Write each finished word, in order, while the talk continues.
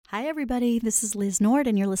Hi, everybody. This is Liz Nord,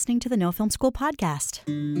 and you're listening to the No Film School podcast.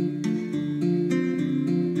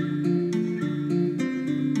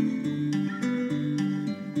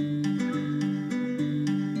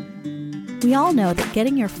 We all know that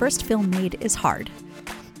getting your first film made is hard.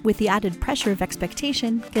 With the added pressure of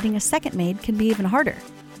expectation, getting a second made can be even harder.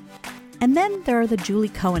 And then there are the Julie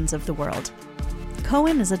Cohens of the world.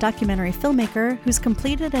 Cohen is a documentary filmmaker who's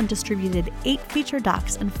completed and distributed 8 feature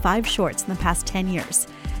docs and 5 shorts in the past 10 years,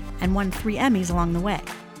 and won 3 Emmys along the way.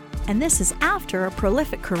 And this is after a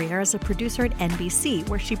prolific career as a producer at NBC,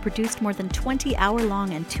 where she produced more than 20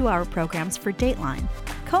 hour-long and 2-hour programs for Dateline.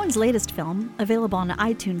 Cohen's latest film, available on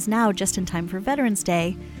iTunes now just in time for Veterans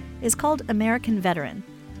Day, is called American Veteran.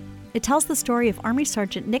 It tells the story of Army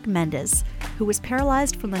Sergeant Nick Mendez, who was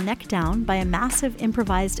paralyzed from the neck down by a massive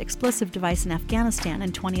improvised explosive device in Afghanistan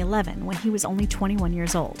in 2011 when he was only 21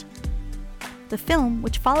 years old. The film,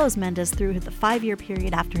 which follows Mendez through the 5-year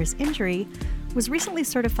period after his injury, was recently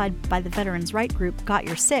certified by the veterans' right group Got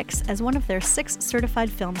Your Six as one of their 6 certified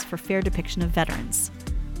films for fair depiction of veterans.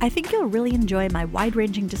 I think you'll really enjoy my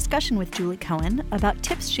wide-ranging discussion with Julie Cohen about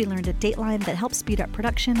tips she learned at Dateline that help speed up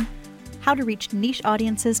production, how to reach niche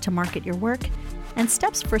audiences to market your work, and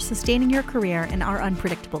steps for sustaining your career in our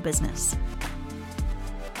unpredictable business.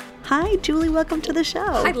 Hi, Julie. Welcome to the show.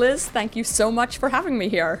 Hi, Liz. Thank you so much for having me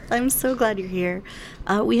here. I'm so glad you're here.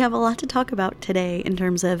 We have a lot to talk about today in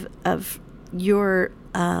terms of your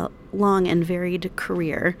long and varied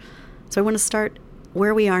career. So I want to start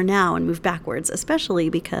where we are now and move backwards, especially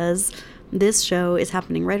because this show is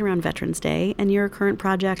happening right around Veterans Day, and your current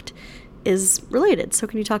project is related. So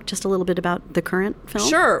can you talk just a little bit about the current film?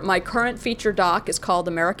 Sure. My current feature doc is called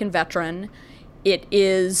American Veteran. It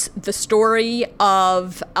is the story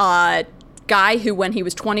of a guy who, when he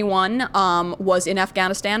was 21, was in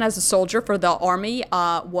Afghanistan as a soldier for the Army,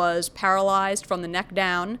 was paralyzed from the neck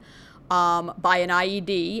down by an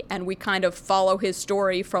IED, and we kind of follow his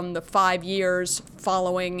story from the 5 years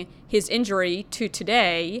following his injury to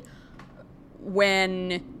today.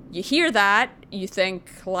 When you hear that, you think,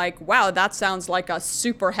 like, wow, that sounds like a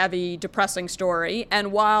super heavy, depressing story.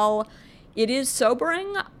 And while it is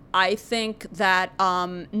sobering, I think that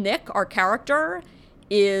Nick, our character,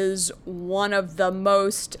 is one of the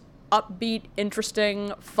most upbeat,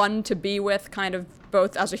 interesting, fun to be with, kind of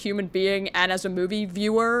both as a human being and as a movie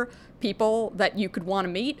viewer, people that you could want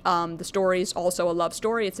to meet. The story is also a love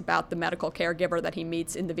story. It's about the medical caregiver that he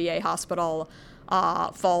meets in the VA hospital,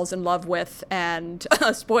 falls in love with, and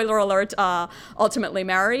spoiler alert, ultimately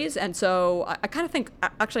marries. And so I kind of think,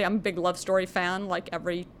 actually, I'm a big love story fan. Like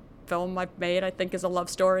every film I've made, I think, is a love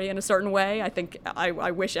story in a certain way. I think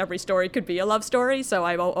I wish every story could be a love story, so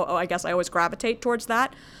I guess I always gravitate towards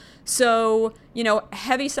that. So,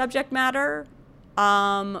 heavy subject matter,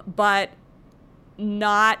 but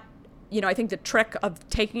not, I think the trick of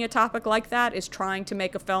taking a topic like that is trying to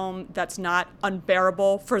make a film that's not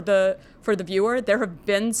unbearable for the viewer. There have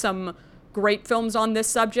been some great films on this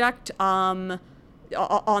subject,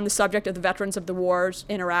 on the subject of the veterans of the wars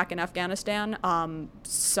in Iraq and Afghanistan,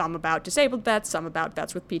 some about disabled vets, some about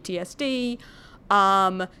vets with PTSD,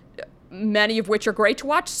 many of which are great to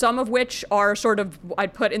watch, some of which are sort of,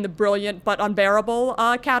 I'd put in the brilliant but unbearable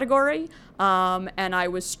category, and I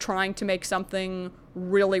was trying to make something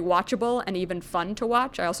really watchable and even fun to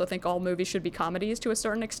watch. I also think all movies should be comedies to a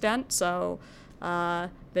certain extent, so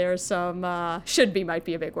there's some should be might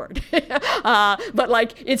be a big word, but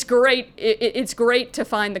like it's great. It's great to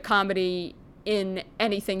find the comedy in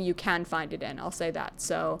anything you can find it in. I'll say that.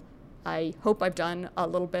 So I hope I've done a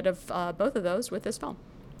little bit of both of those with this film.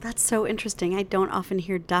 That's so interesting. I don't often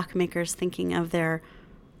hear doc makers thinking of their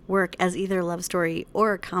work as either a love story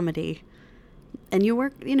or a comedy. And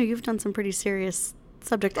you've done some pretty serious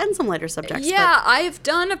subject and some lighter subjects. Yeah, I've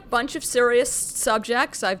done a bunch of serious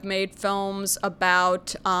subjects. I've made films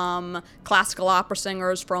about classical opera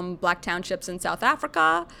singers from black townships in South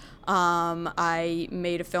Africa. I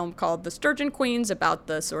made a film called The Sturgeon Queens about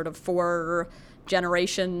the sort of 4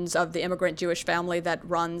 generations of the immigrant Jewish family that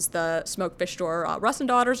runs the smoked fish store Russ and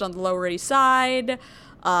Daughters on the Lower East Side.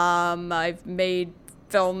 I've made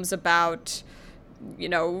films about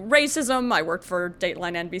racism. I worked for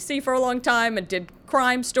Dateline NBC for a long time and did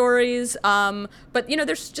crime stories. But,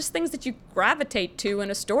 there's just things that you gravitate to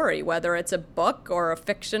in a story, whether it's a book or a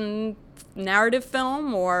fiction narrative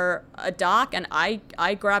film or a doc. And I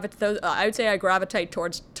would say I gravitate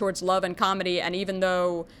towards love and comedy. And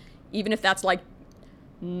even if that's like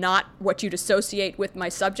not what you'd associate with my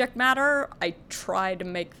subject matter, I try to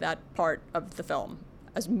make that part of the film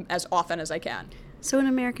as often as I can. So in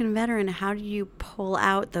American Veteran, how do you pull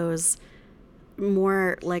out those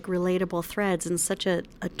more like relatable threads in such a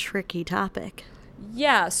tricky topic.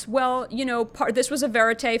 Yes. Well, this was a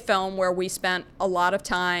verite film where we spent a lot of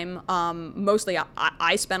time, mostly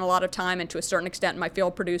I spent a lot of time, and to a certain extent my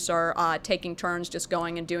field producer, taking turns just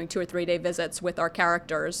going and doing 2 or 3 day visits with our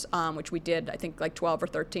characters, which we did, I think, like 12 or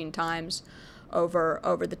 13 times over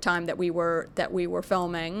the time that we were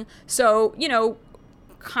filming. So,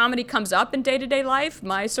 comedy comes up in day-to-day life.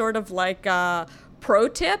 My sort of like pro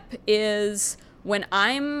tip is when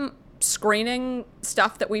I'm screening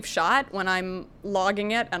stuff that we've shot, when I'm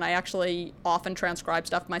logging it, and I actually often transcribe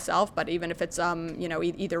stuff myself, but even if it's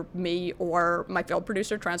either me or my field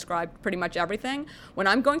producer transcribed pretty much everything, when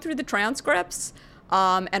I'm going through the transcripts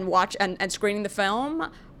and watch and screening the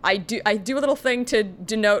film, I do a little thing to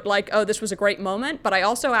denote like, oh, this was a great moment, but I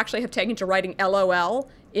also actually have taken to writing LOL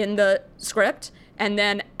in the script. And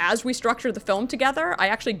then as we structure the film together, I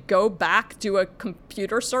actually go back, do a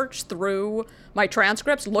computer search through my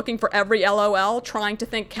transcripts, looking for every LOL, trying to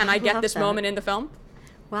think, can I get this moment in the film?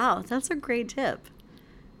 Wow, that's a great tip.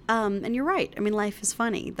 And you're right. I mean, life is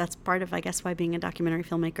funny. That's part of, I guess, why being a documentary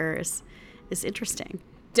filmmaker is interesting.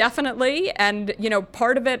 Definitely. And,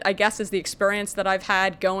 part of it, I guess, is the experience that I've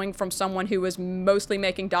had going from someone who was mostly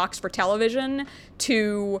making docs for television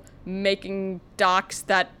to making docs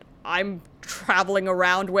that I'm traveling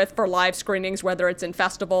around with for live screenings, whether it's in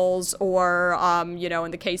festivals or,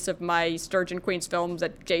 in the case of my Sturgeon Queens films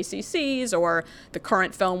at JCCs, or the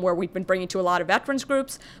current film where we've been bringing to a lot of veterans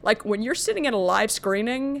groups. Like, when you're sitting at a live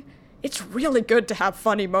screening, it's really good to have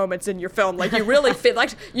funny moments in your film. Like, you really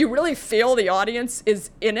feel the audience is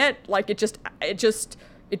in it. Like, it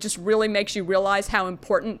just really makes you realize how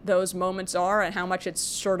important those moments are and how much it's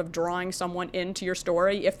sort of drawing someone into your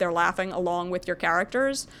story if they're laughing along with your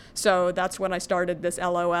characters. So that's when I started this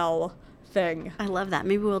LOL thing. I love that.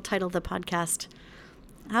 Maybe we'll title the podcast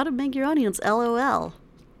How to Make Your Audience LOL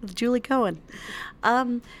with Julie Cohen.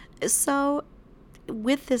 So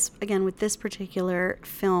with this particular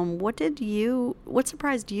film, what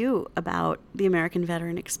surprised you about the American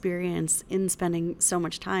veteran experience in spending so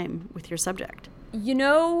much time with your subject?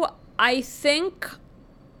 I think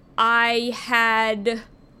I had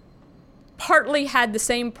partly had the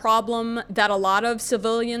same problem that a lot of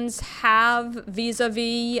civilians have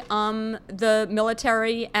vis-a-vis the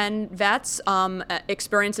military and vets,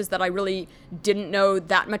 experiences that I really didn't know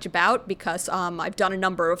that much about because I've done a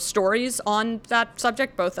number of stories on that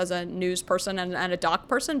subject, both as a news person and a doc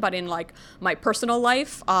person, but in like my personal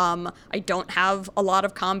life, I don't have a lot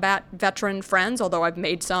of combat veteran friends, although I've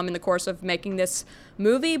made some in the course of making this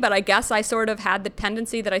movie. But I guess I sort of had the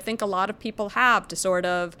tendency that I think a lot of people have to sort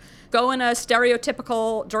of go in a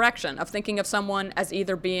stereotypical direction of thinking of someone as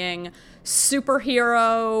either being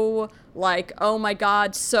superhero, like, oh my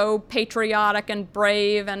God, so patriotic and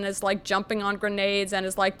brave, and is like jumping on grenades and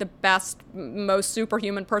is like the best, most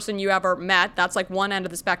superhuman person you ever met. That's like one end of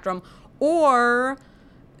the spectrum. Or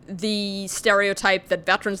the stereotype that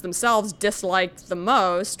veterans themselves dislike the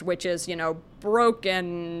most, which is,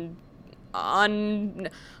 broken,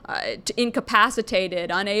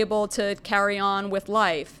 incapacitated, unable to carry on with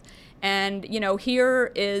life. And,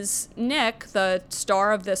 here is Nick, the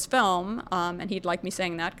star of this film, and he'd like me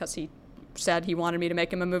saying that because he said he wanted me to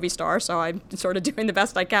make him a movie star, so I'm sort of doing the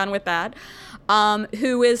best I can with that,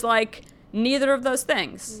 who is like neither of those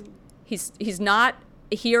things. He's not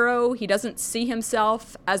a hero. He doesn't see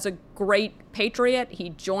himself as a great patriot. He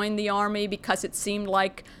joined the Army because it seemed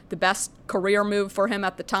like the best career move for him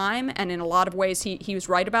at the time, and in a lot of ways he was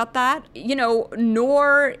right about that.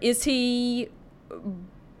 Nor is he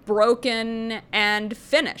broken and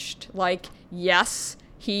finished. Like, yes,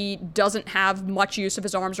 he doesn't have much use of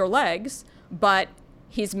his arms or legs, but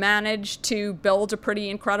he's managed to build a pretty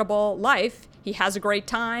incredible life. He has a great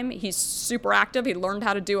time. He's super active. He learned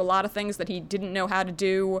how to do a lot of things that he didn't know how to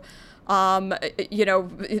do.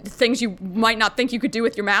 Things you might not think you could do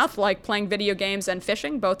with your mouth, like playing video games and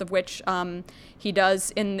fishing, both of which he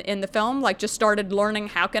does in the film. Like, just started learning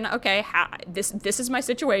this is my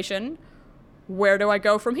situation. Where do I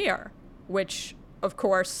go from here? Which, of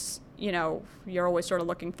course, you're always sort of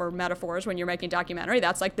looking for metaphors when you're making a documentary.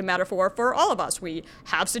 That's like the metaphor for all of us. We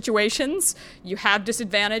have situations, you have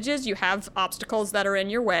disadvantages, you have obstacles that are in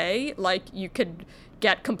your way. Like, you could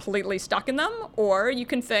get completely stuck in them, or you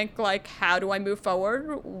can think like, how do I move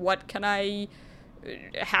forward?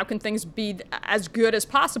 How can things be as good as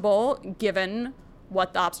possible given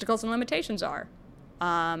what the obstacles and limitations are?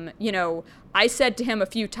 I said to him a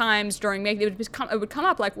few times during making it would come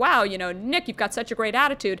up like, wow, Nick, you've got such a great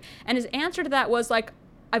attitude. And his answer to that was like,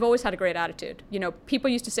 I've always had a great attitude. You know, people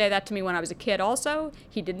used to say that to me when I was a kid also.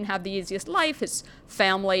 He didn't have the easiest life. His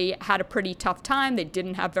family had a pretty tough time. They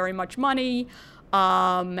didn't have very much money.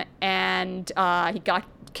 And he got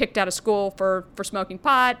kicked out of school for smoking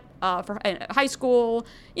pot, for high school.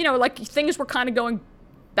 You know, like things were kind of going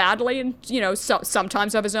badly, and, you know,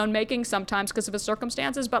 sometimes of his own making, sometimes because of his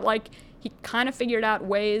circumstances. But like he kind of figured out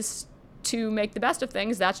ways to make the best of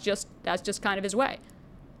things. That's just kind of his way.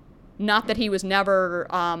 Not that he was never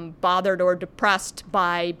bothered or depressed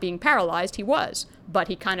by being paralyzed. He was, but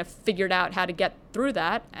he kind of figured out how to get through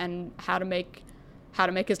that and how to make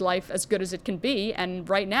his life as good as it can be. And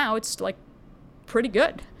right now, it's like pretty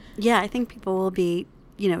good. Yeah, I think people will be,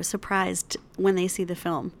 you know, surprised when they see the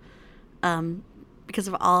film, because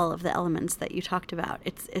of all of the elements that you talked about.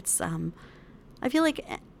 It's I feel like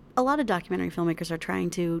a lot of documentary filmmakers are trying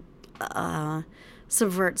to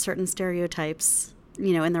subvert certain stereotypes,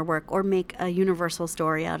 you know, in their work, or make a universal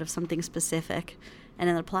story out of something specific, and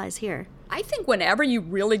it applies here. I think whenever you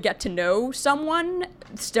really get to know someone,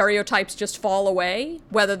 stereotypes just fall away,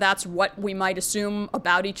 whether that's what we might assume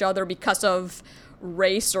about each other because of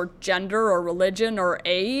race or gender or religion or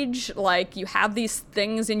age. Like, you have these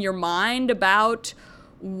things in your mind about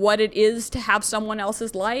what it is to have someone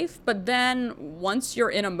else's life, but then once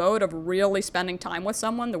you're in a mode of really spending time with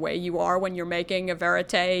someone the way you are when you're making a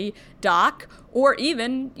verite doc, or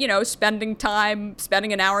even, you know, spending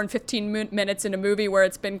an hour and 15 minutes in a movie where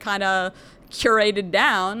it's been kind of curated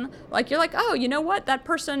down, like, you're like, oh, you know what, that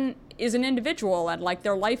person is an individual, and like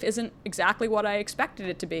their life isn't exactly what I expected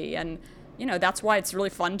it to be. And, you know, that's why it's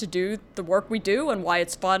really fun to do the work we do, and why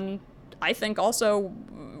it's fun, I think, also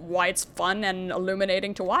why it's fun and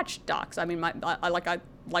illuminating to watch docs. I mean, I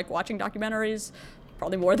like watching documentaries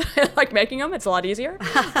probably more than I like making them. It's a lot easier.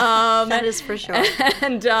 That is for sure.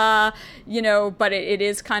 And you know, but it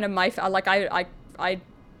is kind of I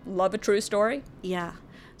love a true story. Yeah.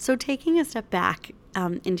 So taking a step back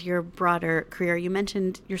into your broader career, you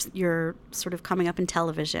mentioned you're sort of coming up in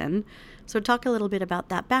television. So talk a little bit about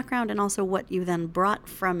that background, and also what you then brought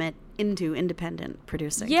from it into independent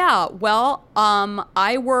producing. Yeah, well,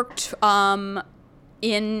 I worked in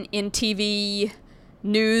TV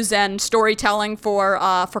news and storytelling for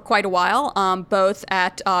quite a while, both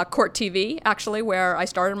at Court TV, actually, where I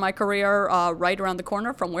started my career, right around the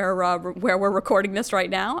corner from where we're recording this right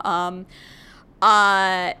now,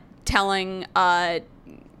 telling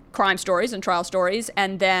crime stories and trial stories,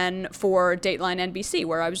 and then for Dateline NBC,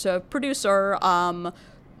 where I was a producer,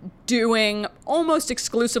 doing almost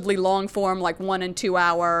exclusively long form, like 1 and 2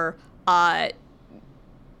 hour,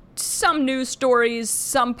 some news stories,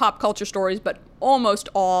 some pop culture stories, but almost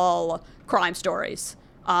all crime stories.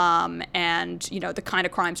 And, you know, the kind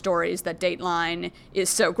of crime stories that Dateline is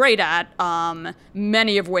so great at,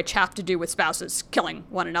 many of which have to do with spouses killing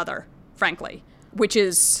one another, frankly, which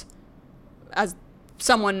is, as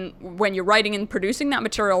someone, when you're writing and producing that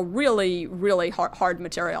material, really, really hard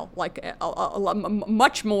material, like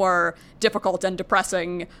much more difficult and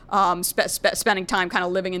depressing, spending time kind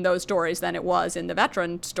of living in those stories than it was in the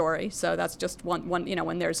veteran story. So that's just one, you know,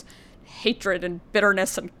 when there's hatred and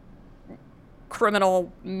bitterness and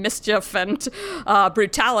criminal mischief and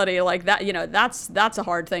brutality like that, you know, that's a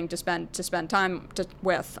hard thing to spend time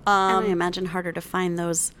with. And I imagine harder to find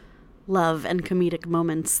those love and comedic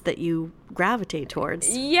moments that you gravitate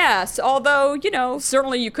towards. Yes, although, you know,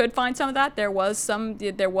 certainly you could find some of that. There was some,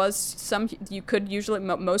 you could usually,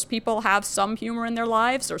 most people have some humor in their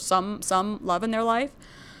lives, or some love in their life.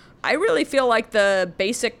 I really feel like the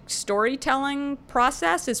basic storytelling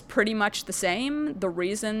process is pretty much the same. The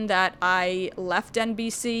reason that I left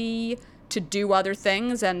NBC to do other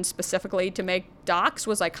things, and specifically to make docs,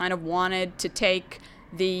 was I kind of wanted to take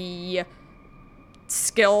the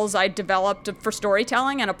skills I developed for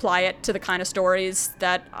storytelling and apply it to the kind of stories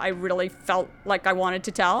that I really felt like I wanted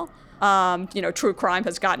to tell. You know, true crime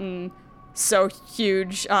has gotten so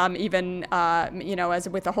huge, even, you know, as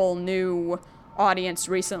with a whole new audience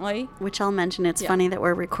recently. Which I'll mention, it's funny that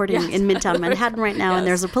we're recording in Midtown Manhattan right now, and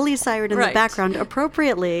there's a police siren in the background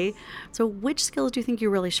appropriately. So which skills do you think you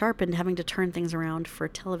really sharpened having to turn things around for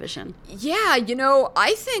television? Yeah, you know,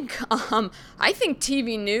 I think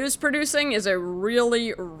TV news producing is a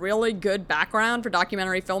really, really good background for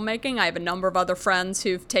documentary filmmaking. I have a number of other friends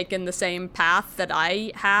who've taken the same path that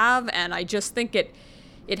I have, and I just think it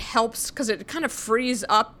helps because it kind of frees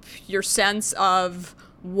up your sense of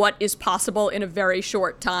what is possible in a very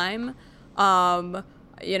short time.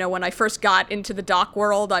 You know, when I first got into the doc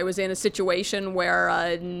world, I was in a situation where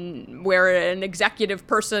an executive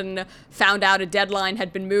person found out a deadline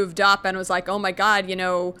had been moved up and was like, oh my God, you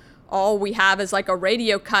know, all we have is like a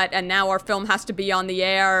radio cut and now our film has to be on the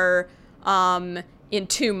air in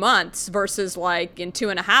 2 months versus like in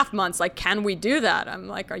 2.5 months. Like, can we do that? I'm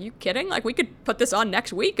like, are you kidding? Like, we could put this on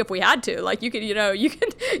next week if we had to. Like, you could,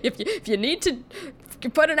 if you need to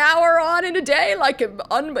put an hour on in a day, like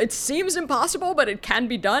it seems impossible, but it can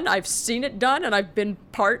be done. I've seen it done and I've been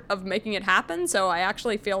part of making it happen. So I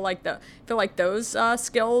actually feel like those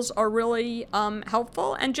skills are really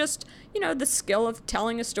helpful, and just, the skill of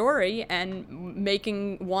telling a story and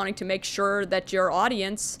wanting to make sure that your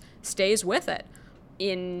audience stays with it.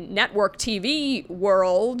 In network TV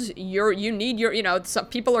world, you need your, some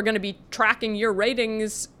people are going to be tracking your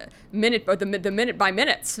ratings the minute by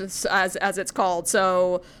minutes, as it's called.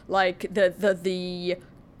 So like the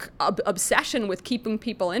obsession with keeping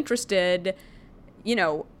people interested,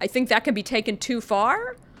 I think that can be taken too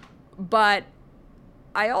far. But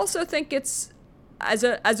I also think it's, as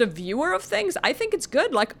a viewer of things, I think it's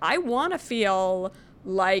good. Like, I want to feel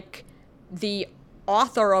like the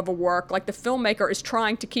author of a work, like the filmmaker, is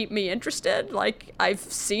trying to keep me interested. Like, I've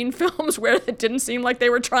seen films where it didn't seem like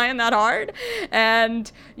they were trying that hard,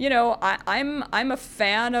 and I'm a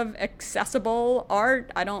fan of accessible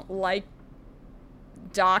art. I don't like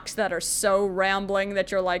docs that are so rambling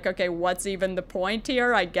that you're like, okay, what's even the point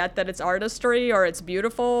here? I get that it's artistry or it's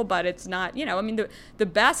beautiful, but it's not.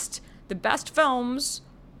 The best films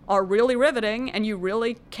are really riveting, and you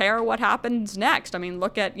really care what happens next. I mean,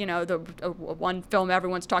 look at, the one film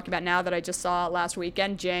everyone's talking about now that I just saw last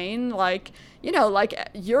weekend, Jane. Like,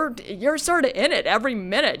 you're sort of in it every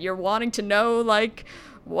minute. You're wanting to know, like,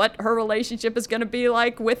 what her relationship is going to be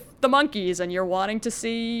like with the monkeys, and you're wanting to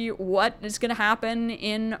see what is going to happen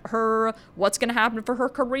what's going to happen for her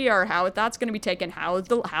career, how that's going to be taken, how's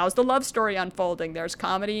the love story unfolding. There's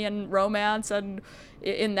comedy and romance, and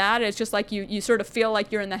in that, it's just like you sort of feel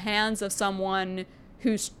like you're in the hands of someone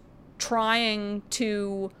who's trying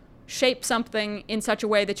to shape something in such a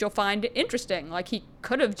way that you'll find interesting. Like, he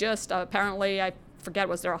could have just, apparently, I forget,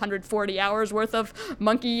 was there 140 hours worth of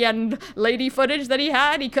monkey and lady footage that he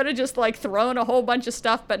had? He could have just like thrown a whole bunch of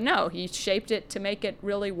stuff, but no, he shaped it to make it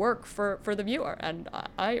really work for the viewer, and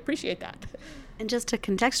I appreciate that. And just to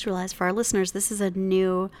contextualize for our listeners, this is a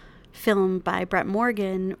new film by Brett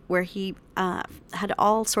Morgan where he had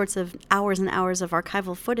all sorts of hours and hours of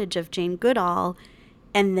archival footage of Jane Goodall,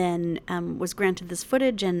 and then was granted this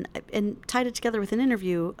footage and tied it together with an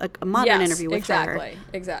interview, a modern interview with her.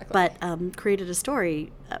 Exactly. But created a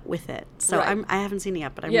story with it. So right. I haven't seen it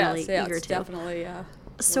yet, but I'm really eager it's to. Definitely.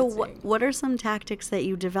 So what are some tactics that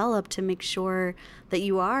you develop to make sure that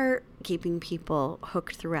you are keeping people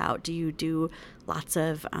hooked throughout? Do you do lots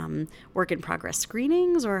of work in progress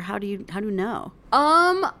screenings, or how do you know?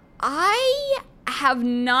 I have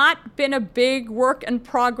not been a big work in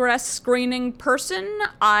progress screening person.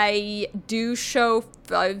 I do show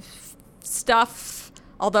stuff,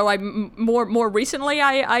 although more recently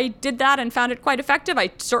I did that and found it quite effective.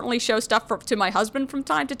 I certainly show stuff to my husband from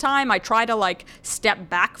time to time. I try to like step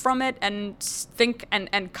back from it and think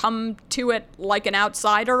and come to it like an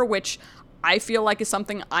outsider, which I feel like is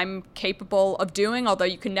something I'm capable of doing, although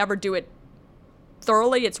you can never do it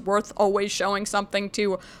thoroughly. It's worth always showing something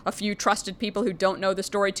to a few trusted people who don't know the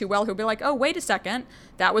story too well, who'll be like, oh, wait a second,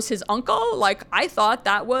 that was his uncle? Like, I thought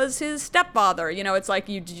that was his stepfather. It's like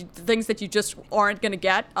things that you just aren't going to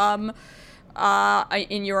get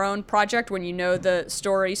in your own project when you know the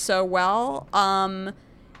story so well.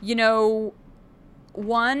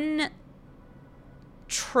 One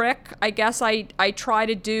trick I guess I try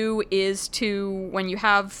to do is to, when you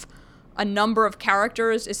have a number of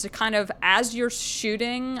characters, is to kind of, as you're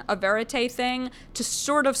shooting a verite thing, to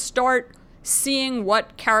sort of start seeing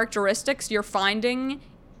what characteristics you're finding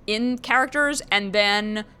in characters and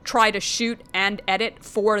then try to shoot and edit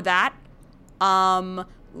for that.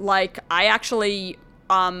 Like, I actually,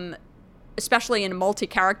 especially in a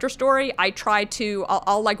multi-character story, I try to,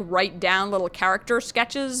 I'll like write down little character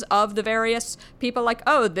sketches of the various people, like,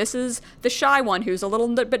 oh, this is the shy one who's a little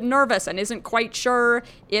bit nervous and isn't quite sure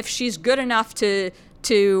if she's good enough to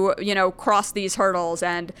cross these hurdles,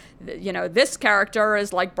 and this character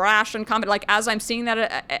is like brash and confident. Like, as I'm seeing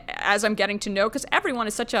that, as I'm getting to know, because everyone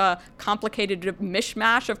is such a complicated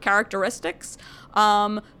mishmash of characteristics,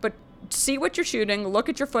 but see what you're shooting, look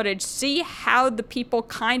at your footage, see how the people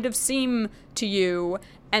kind of seem to you,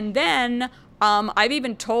 and then I've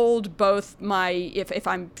even told both if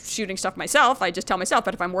I'm shooting stuff myself, I just tell myself,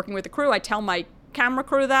 but if I'm working with the crew, I tell my camera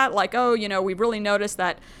crew that, like, oh, we really noticed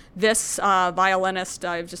that this violinist,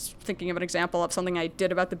 I'm just thinking of an example of something I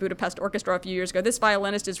did about the Budapest Orchestra a few years ago, this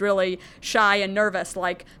violinist is really shy and nervous.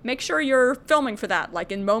 Like, make sure you're filming for that.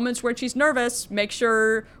 Like, in moments where she's nervous, make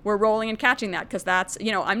sure we're rolling and catching that, because that's,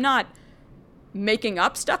 I'm not making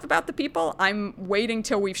up stuff about the people. I'm waiting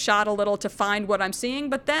till we've shot a little to find what I'm seeing,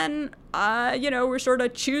 but then, we're sort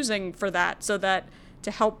of choosing for that so that to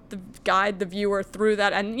help guide the viewer through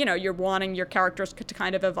that. And, you're wanting your characters to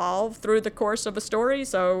kind of evolve through the course of a story.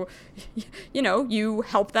 So, you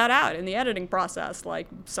help that out in the editing process. Like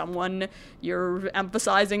maybe you're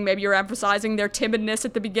emphasizing their timidness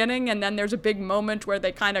at the beginning, and then there's a big moment where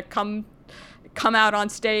they kind of come out on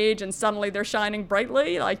stage and suddenly they're shining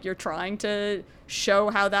brightly. Like, you're trying to show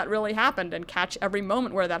how that really happened and catch every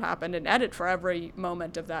moment where that happened and edit for every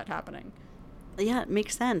moment of that happening. Yeah, it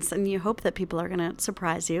makes sense. And you hope that people are going to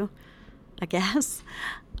surprise you, I guess.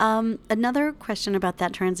 Another question about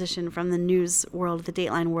that transition from the news world, the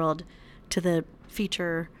Dateline world, to the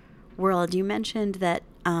feature world. You mentioned that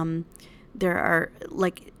there are,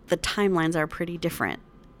 the timelines are pretty different.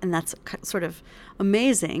 And that's sort of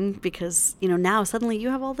amazing because, now suddenly you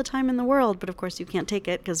have all the time in the world, but of course you can't take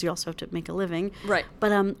it because you also have to make a living. Right.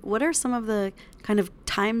 But what are some of the kind of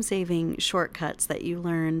time-saving shortcuts that you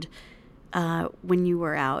learned when you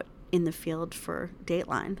were out in the field for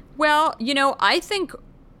Dateline? Well, I think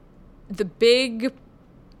the big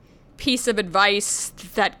piece of advice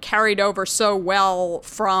that carried over so well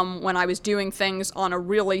from when I was doing things on a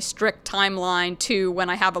really strict timeline to when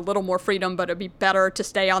I have a little more freedom, but it'd be better to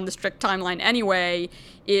stay on the strict timeline anyway,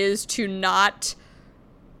 is to not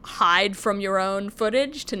hide from your own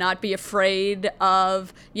footage, to not be afraid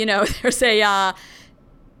of, there's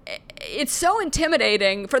it's so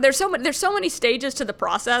intimidating. There's so many stages to the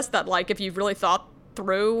process that, like, if you've really thought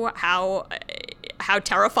through how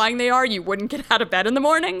terrifying they are, you wouldn't get out of bed in the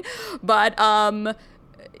morning. But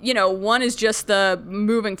one is just the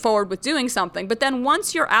moving forward with doing something. But then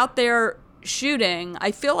once you're out there shooting,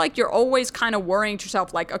 I feel like you're always kind of worrying to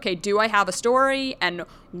yourself, like, okay, do I have a story? And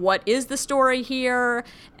what is the story here?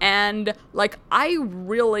 And, like, I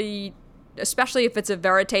really, especially if it's a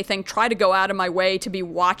verite thing, try to go out of my way to be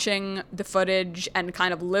watching the footage and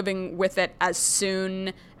kind of living with it as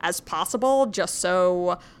soon as possible, just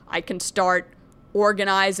so I can start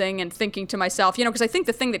organizing and thinking to myself, because I think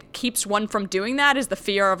the thing that keeps one from doing that is the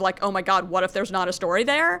fear of, like, oh my God, what if there's not a story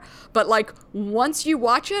there? But, like, once you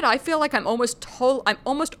watch it, I feel like I'm almost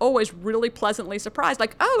always really pleasantly surprised.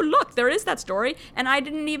 Like, oh, look, there is that story, and I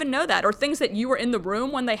didn't even know that. Or things that you were in the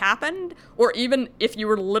room when they happened, or even if you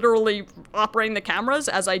were literally operating the cameras,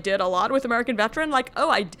 as I did a lot with American Veteran, like, oh,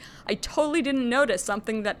 I totally didn't notice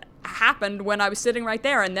something that happened when I was sitting right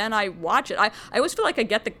there, and then I watch it. I always feel like I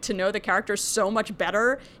get to know the characters so much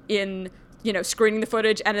better in, screening the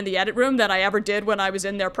footage and in the edit room than I ever did when I was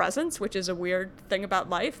in their presence, which is a weird thing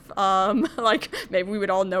about life. Like, maybe we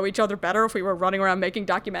would all know each other better if we were running around making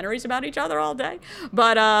documentaries about each other all day.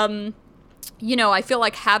 But, I feel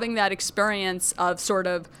like having that experience of sort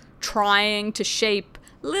of trying to shape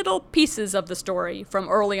little pieces of the story from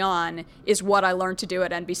early on is what I learned to do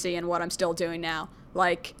at NBC and what I'm still doing now.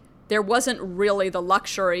 Like, there wasn't really the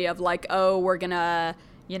luxury of, like, oh, we're gonna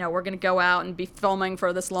go out and be filming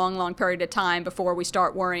for this long, long period of time before we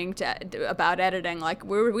start worrying about editing. Like,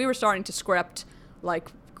 we were starting to script, like,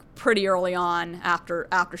 pretty early on after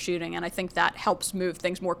shooting, and I think that helps move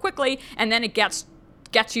things more quickly. And then it gets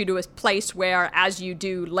you to a place where, as you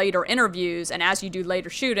do later interviews and as you do later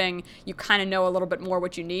shooting, you kind of know a little bit more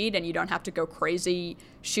what you need, and you don't have to go crazy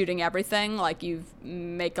shooting everything. Like, you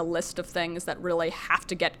make a list of things that really have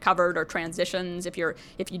to get covered, or transitions if you're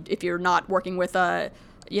not working with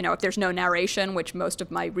if there's no narration, which most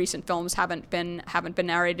of my recent films haven't been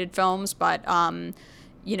narrated films, but that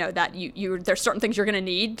there's certain things you're going to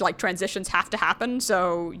need, like transitions have to happen,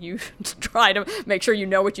 so you try to make sure you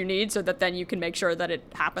know what you need so that then you can make sure that it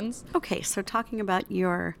happens. Okay, so talking about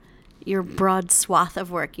your broad swath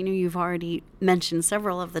of work, you've already mentioned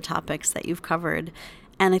several of the topics that you've covered,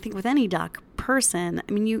 and I think with any doc person,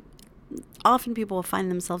 I mean, often people will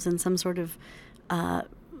find themselves in some sort of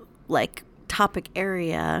topic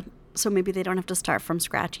area, so maybe they don't have to start from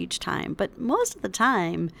scratch each time, but most of the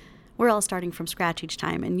time we're all starting from scratch each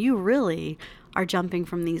time, and you really are jumping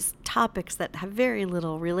from these topics that have very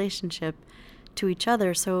little relationship to each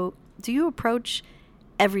other. So do you approach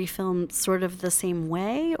every film sort of the same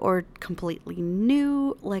way, or completely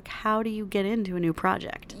new? Like, how do you get into a new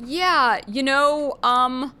project? Yeah,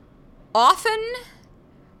 often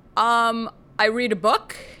I read a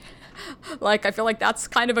book. Like, I feel like that's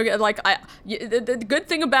kind of a, like, the good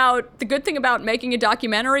thing about making a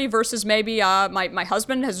documentary versus maybe my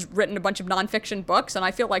husband has written a bunch of nonfiction books, and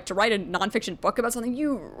I feel like to write a nonfiction book about something,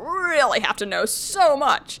 you really have to know so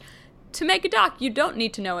much. To make a doc, you don't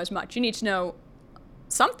need to know as much. You need to know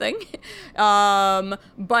something,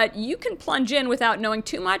 but you can plunge in without knowing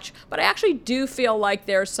too much. But I actually do feel like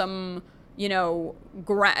there's some, it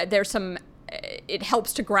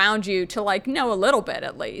helps to ground you to like know a little bit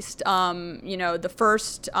at least. The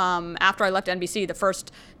first, after I left NBC, the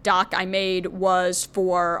first doc I made was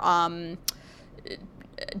for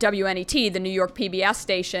WNET, the New York PBS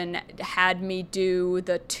station, had me do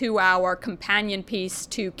the 2-hour companion piece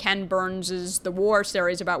to Ken Burns's The War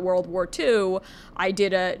series about World War II. I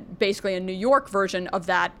did basically a New York version of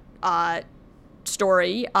that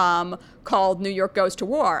story called New York Goes to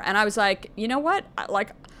War. And I was like, you know what?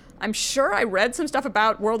 I'm sure I read some stuff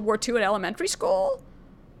about World War II in elementary school.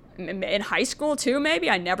 In high school, too, maybe.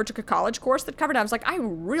 I never took a college course that covered it. I was like, I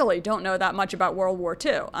really don't know that much about World War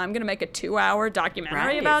II. I'm going to make a 2-hour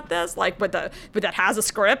documentary about this, like, but that has a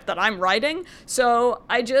script that I'm writing. So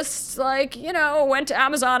I just, went to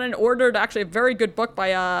Amazon and ordered actually a very good book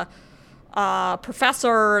by a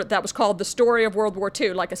professor that was called The Story of World War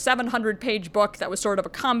II, like a 700-page book that was sort of a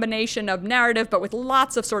combination of narrative, but with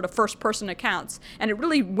lots of sort of first-person accounts. And it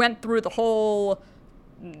really went through the whole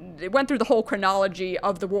chronology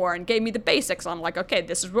of the war and gave me the basics on, like, okay,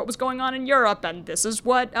 this is what was going on in Europe, and this is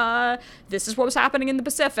what was happening in the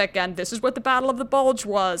Pacific, and this is what the Battle of the Bulge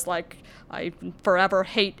was. Like, I forever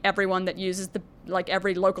hate everyone that uses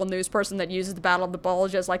every local news person that uses the Battle of the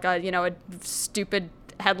Bulge as like a stupid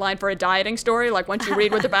headline for a dieting story. Like, once you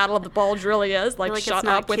read what the Battle of the Bulge really is, like shut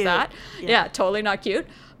up with that. Yeah, totally not cute.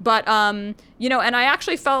 But and I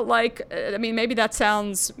actually felt like, maybe that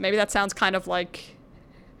sounds kind of like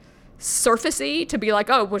surfacey to be like,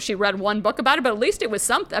 oh, well, she read one book about it, but at least it was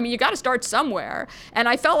something. You got to start somewhere. And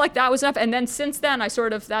I felt like that was enough. And then since then,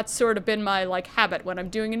 that's sort of been my like habit when I'm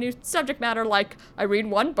doing a new subject matter. Like, I read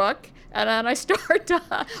one book and then I start,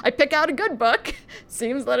 I pick out a good book.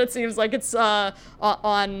 Seems like it's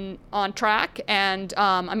on track. And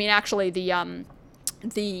actually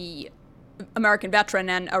the American veteran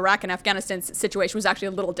and Iraq and Afghanistan situation was actually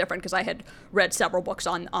a little different because I had read several books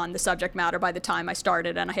on the subject matter by the time I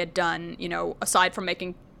started, and I had done, aside from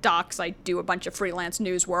making docs, I do a bunch of freelance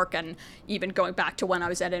news work, and even going back to when I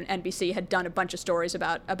was at NBC, had done a bunch of stories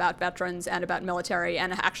about veterans and about military,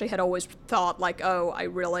 and actually had always thought like, oh, I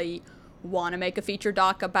really want to make a feature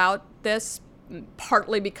doc about this,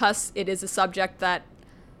 partly because it is a subject that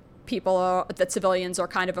civilians are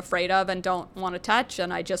kind of afraid of and don't want to touch.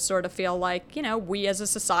 And I just sort of feel like, we as a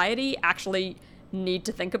society actually need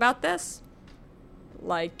to think about this.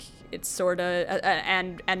 Like, it's sort of,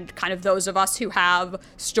 and kind of those of us who have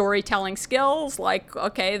storytelling skills, like,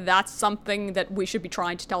 okay, that's something that we should be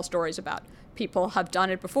trying to tell stories about. People have done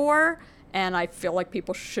it before, and I feel like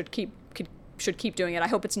people should keep doing it. I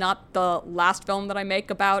hope it's not the last film that I make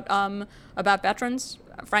about veterans,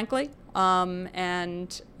 frankly.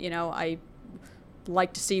 And I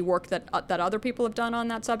like to see work that other people have done on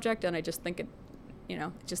that subject, and I just think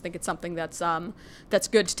it's something that's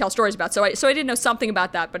good to tell stories about. So I didn't know something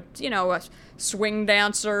about that, but swing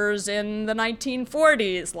dancers in the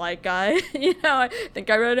 1940s, like I think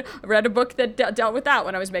I read a book that dealt with that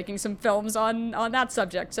when I was making some films on that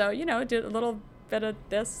subject. So did a little bit of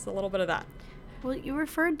this, a little bit of that. Well, you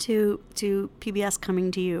referred to PBS coming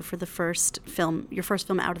to you for your first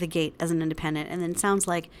film out of the gate as an independent, and then it sounds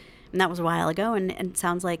like, and that was a while ago, and it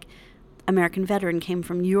sounds like American Veteran came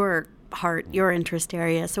from your heart, your interest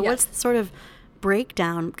area. So What's the sort of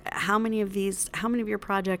breakdown? How many of your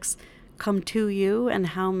projects come to you, and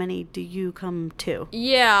how many do you come to?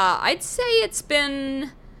 Yeah, I'd say it's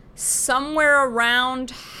been somewhere around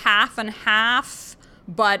half and half,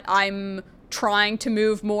 but I'm trying to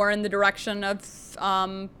move more in the direction of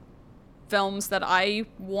films that I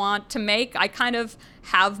want to make. I kind of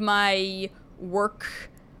have my work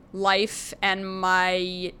life and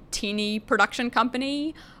my teeny production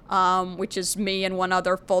company, which is me and one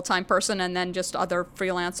other full-time person, and then just other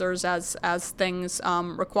freelancers as things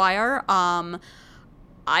require.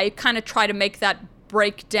 I kind of try to make that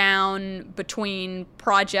breakdown between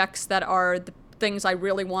projects that are the things I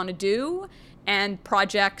really want to do and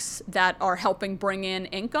projects that are helping bring in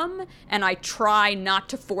income, and I try not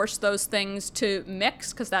to force those things to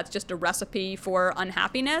mix, because that's just a recipe for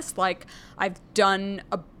unhappiness. Like, I've done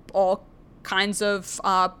all kinds of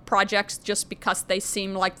projects just because they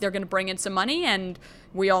seem like they're going to bring in some money, and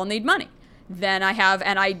we all need money. then I have,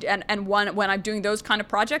 when I'm doing those kind of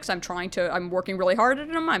projects, I'm working really hard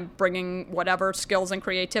at them. I'm bringing whatever skills and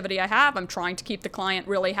creativity I have. I'm trying to keep the client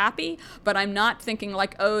really happy, but I'm not thinking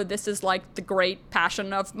like, oh, this is like the great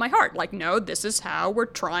passion of my heart. Like, no, this is how we're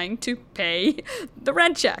trying to pay the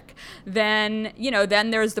rent check. Then,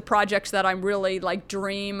 then there's the projects that I'm really like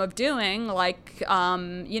dream of doing, like,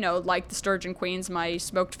 like the Sturgeon Queens, my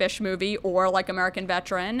smoked fish movie, or like American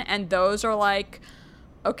Veteran. And those are like,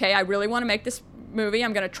 okay, I really want to make this movie.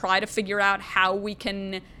 I'm going to try to figure out how we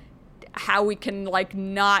can like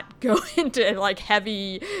not go into like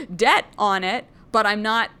heavy debt on it, but I'm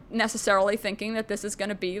not necessarily thinking that this is going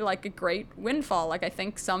to be like a great windfall. Like, I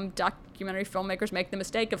think some documentary filmmakers make the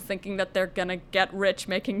mistake of thinking that they're going to get rich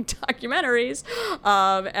making documentaries.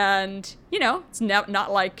 And, it's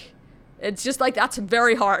not like, it's just like, that's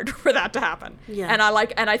very hard for that to happen. Yeah.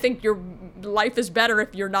 And I think your life is better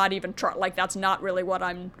if you're not even like, that's not really what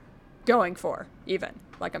I'm going for even.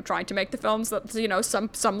 Like, I'm trying to make the films that,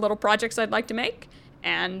 some little projects I'd like to make.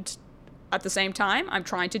 And at the same time, I'm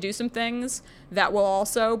trying to do some things that will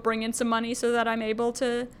also bring in some money so that I'm able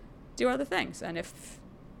to do other things. And if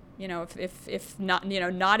not,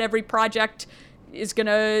 not every project is going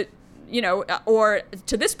to, or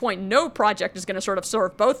to this point, no project is going to sort of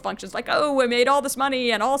serve both functions. Like, oh, I made all this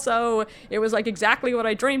money, and also it was like exactly what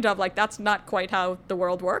I dreamed of. Like, that's not quite how the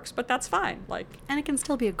world works, but that's fine. Like, and it can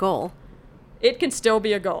still be a goal. It can still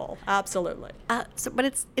be a goal, absolutely. But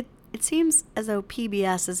it seems as though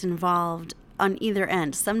PBS is involved on either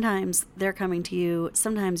end. Sometimes they're coming to you.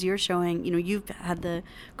 Sometimes you're showing. You've had the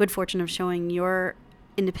good fortune of showing your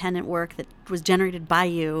independent work that was generated by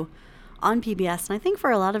you on PBS. And I think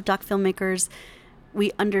for a lot of doc filmmakers,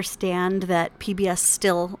 we understand that PBS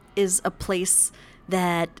still is a place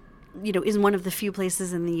that, is one of the few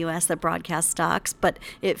places in the U.S. that broadcasts docs, but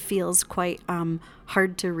it feels quite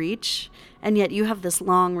hard to reach. And yet you have this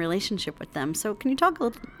long relationship with them. So can you talk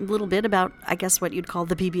a little bit about, I guess, what you'd call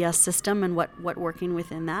the PBS system and what working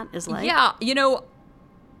within that is like? Yeah,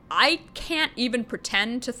 I can't even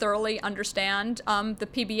pretend to thoroughly understand the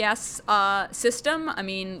PBS system. I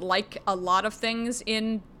mean, like a lot of things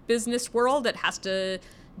in business world, it has to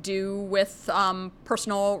do with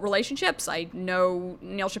personal relationships. I know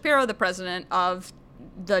Neil Shapiro, the president of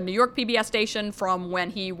the New York PBS station, from when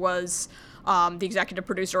he was the executive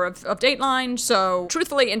producer of Dateline. So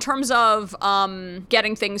truthfully, in terms of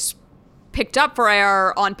getting things picked up for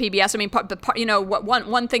air on PBS, I mean,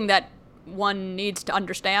 one thing that one needs to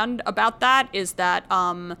understand about that is that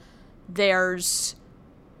there's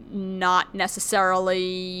not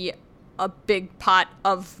necessarily a big pot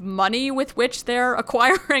of money with which they're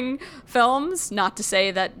acquiring films. Not to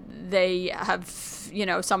say that they have,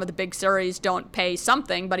 some of the big series don't pay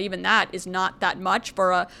something, but even that is not that much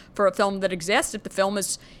for a film that exists. If a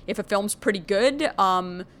film's pretty good,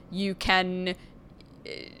 you can,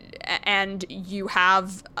 and you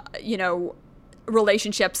have,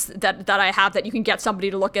 relationships that I have that you can get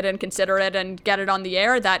somebody to look at it and consider it and get it on the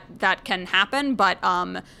air, that can happen. But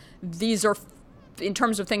these are, in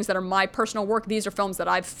terms of things that are my personal work, these are films that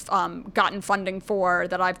I've gotten funding for,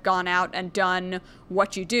 that I've gone out and done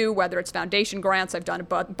what you do, whether it's foundation grants, I've done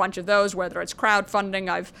a bunch of those, whether it's crowdfunding,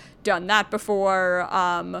 I've done that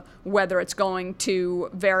before, whether it's going to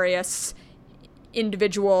various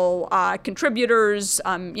individual contributors,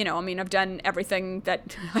 I've done everything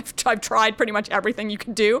that I've tried pretty much everything you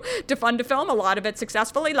can do to fund a film, a lot of it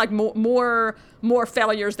successfully, like more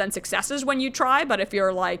failures than successes when you try, but if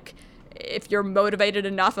you're motivated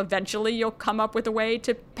enough, eventually you'll come up with a way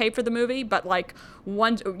to pay for the movie. But like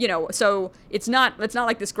so it's not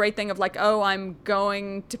like this great thing of like, oh, I'm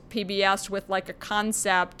going to PBS with like a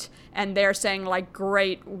concept and they're saying like,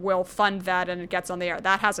 great, we'll fund that and it gets on the air.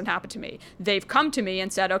 That hasn't happened to me. They've come to me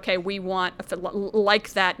and said, okay, we want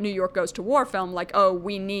like that New York Goes to War film, like, oh,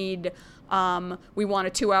 we want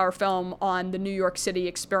a 2-hour film on the New York City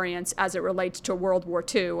experience as it relates to World War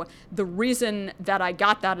II. The reason that I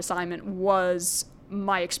got that assignment was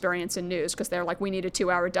my experience in news, because they're like, we need a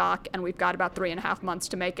 2-hour doc and we've got about 3.5 months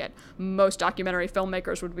to make it. Most documentary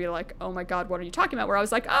filmmakers would be like, oh my God, what are you talking about? Where I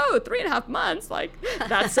was like, oh, 3.5 months, like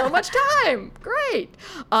that's so much time. Great.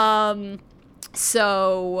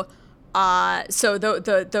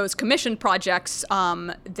 Those commission projects,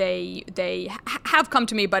 they have come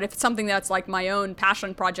to me, but if it's something that's like my own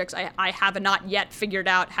passion projects, I have not yet figured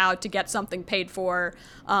out how to get something paid for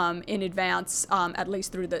in advance, at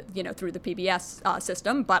least through the PBS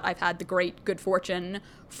system. But I've had the good fortune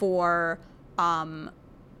for New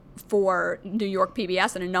York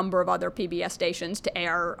PBS and a number of other PBS stations to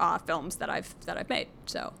air films that I've made.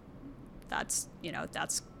 So that's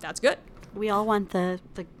good. We all want the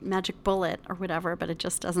magic bullet or whatever, but it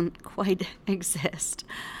just doesn't quite exist.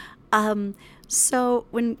 So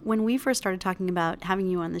when we first started talking about having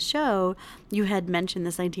you on the show, you had mentioned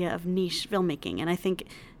this idea of niche filmmaking. And I think,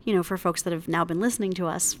 for folks that have now been listening to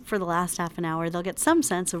us for the last half an hour, they'll get some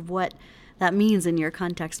sense of what that means in your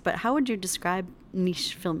context. But how would you describe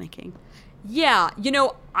niche filmmaking? Yeah,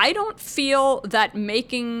 I don't feel that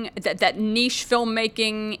that niche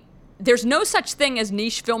filmmaking, there's no such thing as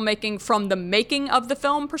niche filmmaking from the making of the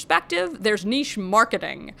film perspective. There's niche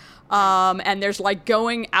marketing, and there's like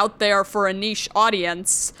going out there for a niche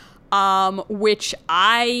audience, which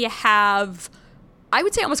I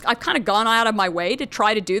would say I've kind of gone out of my way to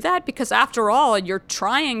try to do that, because after all, you're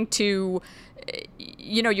trying to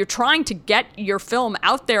get your film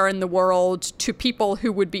out there in the world to people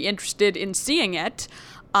who would be interested in seeing it.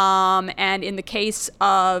 And in the case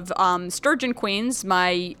of Sturgeon Queens,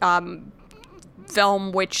 my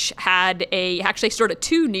film, which had actually sort of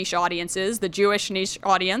two niche audiences, the Jewish niche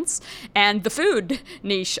audience and the food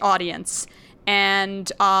niche audience.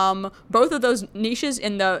 And both of those niches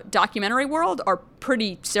in the documentary world are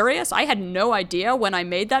pretty serious. I had no idea when I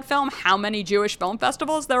made that film how many Jewish film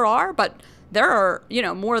festivals there are, but there are,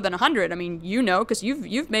 more than 100. I mean, because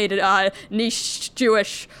you've made a niche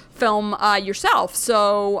Jewish film yourself.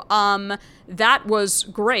 So that was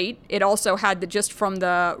great. It also had just from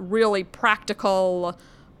the really practical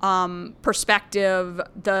perspective,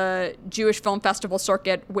 the Jewish Film Festival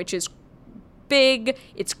circuit, which is big,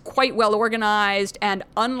 it's quite well organized, and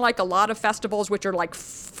unlike a lot of festivals which are like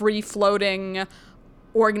free-floating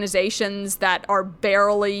organizations that are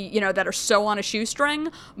barely, that are so on a shoestring,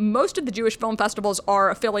 most of the Jewish film festivals are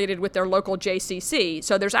affiliated with their local JCC.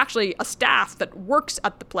 So there's actually a staff that works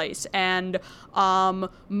at the place, and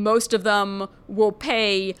most of them will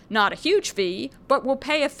pay not a huge fee, but will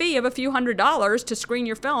pay a fee of a few $100s to screen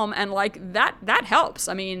your film, and like that helps.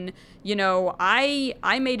 I mean,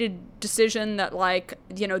 I made a decision that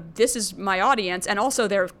this is my audience, and also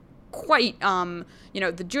they're quite,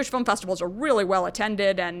 the Jewish film festivals are really well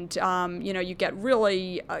attended, and, you get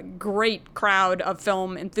really a great crowd of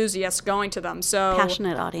film enthusiasts going to them. So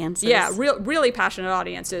passionate audiences. Yeah, really passionate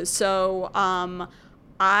audiences. So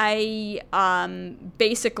I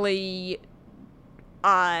basically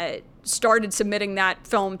started submitting that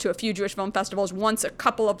film to a few Jewish film festivals. Once a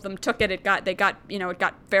couple of them took it, it got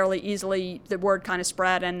fairly easily, the word kind of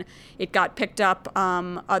spread, and it got picked up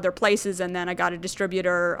other places, and then I got a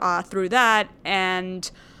distributor through that, and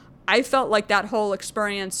I felt like that whole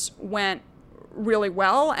experience went really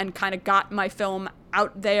well and kind of got my film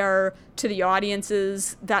out there to the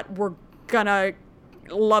audiences that were gonna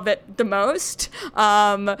love it the most.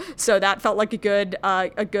 So that felt like a good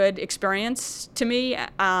experience to me.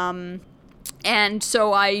 And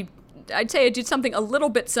so I'd say I did something a little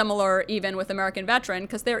bit similar even with American Veteran,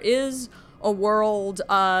 because there is a world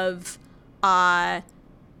of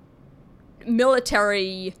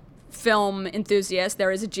military film enthusiasts.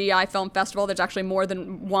 There is a GI Film Festival. There's actually more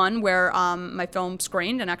than one where my film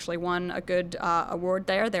screened and actually won a good award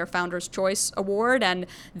there, their Founder's Choice Award, and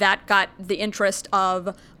that got the interest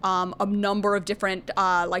of a number of different,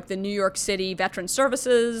 like the New York City Veteran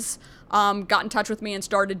Services got in touch with me and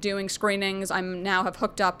started doing screenings. I now have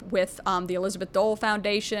hooked up with the Elizabeth Dole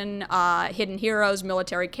Foundation, Hidden Heroes,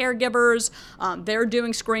 Military Caregivers. They're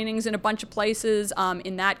doing screenings in a bunch of places.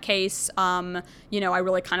 In that case, I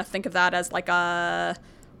really kind of think of that as like a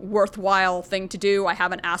worthwhile thing to do. I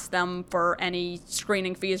haven't asked them for any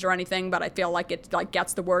screening fees or anything, but I feel like it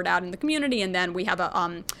gets the word out in the community. And then we have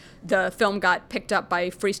the film got picked up by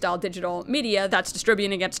Freestyle Digital Media that's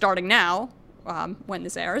distributing it starting now. When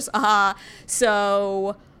this airs,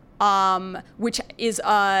 which is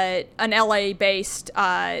an LA-based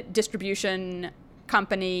distribution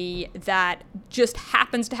company that just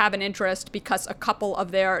happens to have an interest because a couple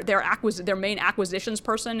of their main acquisitions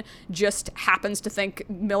person just happens to think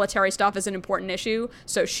military stuff is an important issue.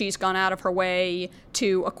 So she's gone out of her way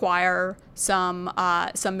to acquire some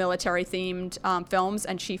military-themed films,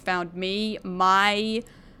 and she found me.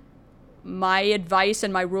 My advice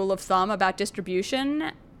and my rule of thumb about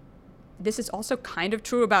distribution, this is also kind of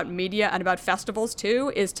true about media and about festivals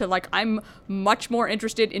too, is to I'm much more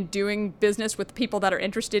interested in doing business with people that are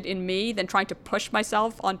interested in me than trying to push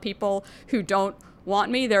myself on people who don't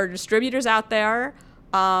want me. There are distributors out there.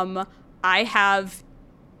 I have,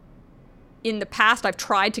 in the past, I've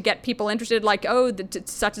tried to get people interested,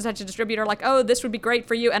 such and such a distributor, this would be great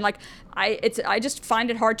for you, and I just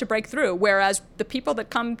find it hard to break through. Whereas the people that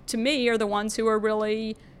come to me are the ones who are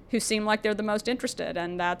really who seem like they're the most interested.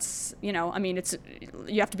 And that's, I mean,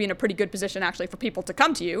 you have to be in a pretty good position actually for people to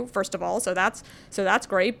come to you, first of all. So that's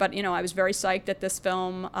great. But, I was very psyched that this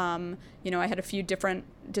film, I had a few different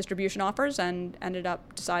distribution offers and ended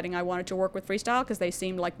up deciding I wanted to work with Freestyle because they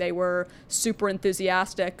seemed like they were super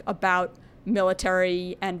enthusiastic about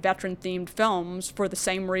military and veteran themed films for the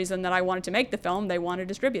same reason that I wanted to make the film. They want to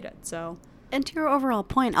distribute it. So. And to your overall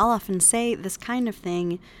point, I'll often say this kind of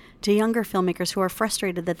thing to younger filmmakers who are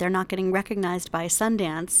frustrated that they're not getting recognized by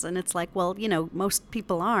Sundance. And it's like, well, most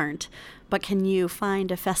people aren't. But can you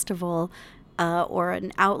find a festival or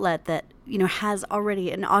an outlet that, has already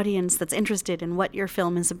an audience that's interested in what your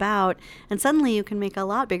film is about? And suddenly you can make a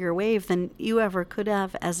lot bigger wave than you ever could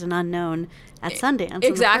have as an unknown at Sundance. Exactly.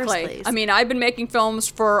 In the first place. I mean, I've been making films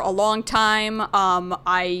for a long time.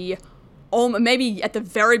 Maybe at the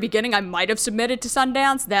very beginning I might have submitted to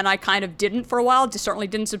Sundance. Then I kind of didn't for a while. Certainly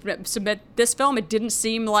didn't submit this film. It didn't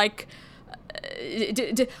seem like,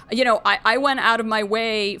 I went out of my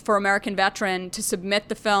way for American Veteran to submit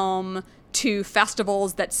the film to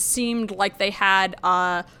festivals that seemed like they had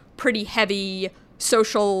a pretty heavy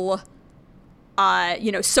social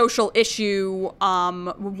issue,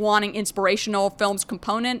 wanting inspirational films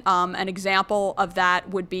component. An example of that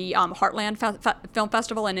would be Heartland Film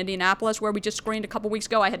Festival in Indianapolis, where we just screened a couple weeks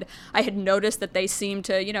ago. I had noticed that they seem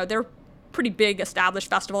to, they're a pretty big established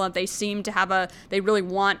festival, and they seem to they really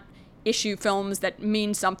want issue films that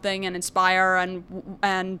mean something and inspire and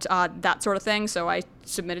that sort of thing. So I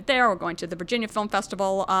submitted there. We're going to the Virginia Film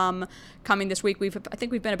Festival coming this week. I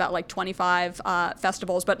think we've been about like 25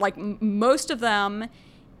 festivals, but like most of them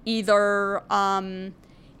either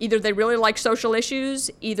they really like social issues,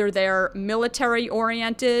 either they're military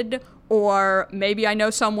oriented, or maybe I know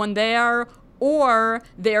someone there, or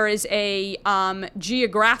there is a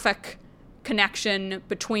geographic connection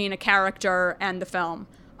between a character and the film.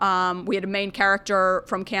 We had a main character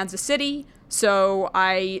from Kansas City, so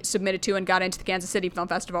I submitted to and got into the Kansas City Film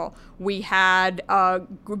Festival. We had a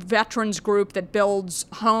veterans group that builds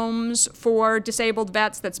homes for disabled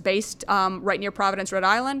vets that's based right near Providence, Rhode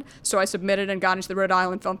Island, so I submitted and got into the Rhode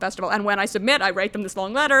Island Film Festival. And when I submit, I write them this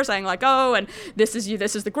long letter saying like, oh, and this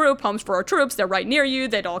is the group, Homes for Our Troops, they're right near you,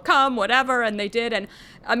 they'd all come, whatever, and they did. And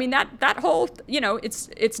I mean, that whole,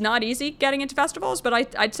 it's not easy getting into festivals, but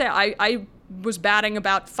I'd say I was batting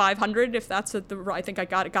about 500, if that's I think I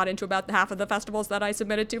got into about half of the festivals that I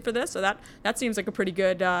submitted to for this. So that seems like a pretty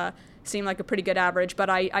good average. But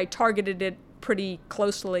I targeted it pretty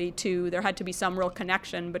closely to, there had to be some real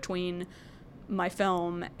connection between my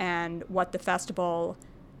film and what the festival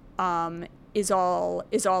is all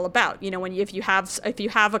about. If you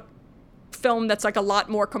have a film that's like a lot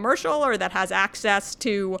more commercial, or that has access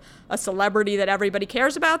to a celebrity that everybody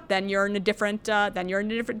cares about, then you're in a different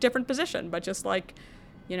position. But just like,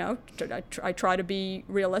 I try to be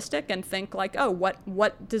realistic and think like, oh,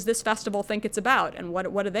 what does this festival think it's about, and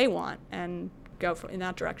what do they want, and go in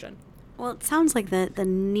that direction. Well, it sounds like the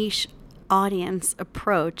niche audience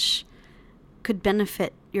approach could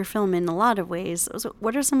benefit your film in a lot of ways. So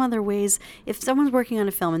what are some other ways, if someone's working on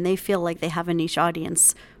a film and they feel like they have a niche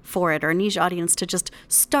audience for it, or a niche audience to just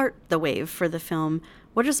start the wave for the film,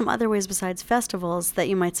 what are some other ways besides festivals that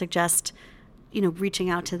you might suggest, reaching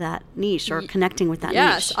out to that niche or connecting with that niche?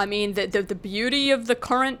 Yes, I mean, the beauty of the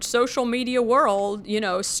current social media world,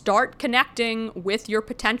 start connecting with your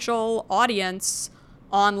potential audience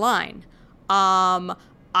online.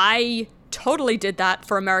 I totally did that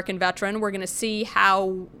for American Veteran. We're going to see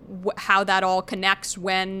how that all connects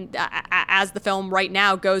when, as the film right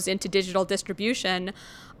now goes into digital distribution.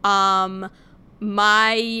 My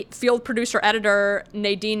field producer editor,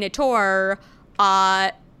 Nadine Nator,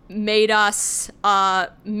 made us a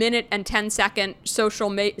minute and 10-second social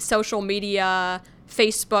media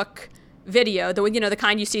Facebook video, the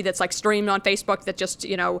kind you see that's like streamed on Facebook, that just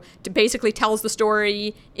basically tells the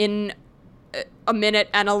story in a minute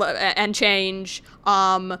and change.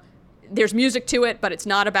 There's music to it, but it's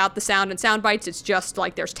not about the sound and sound bites. It's just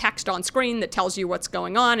like there's text on screen that tells you what's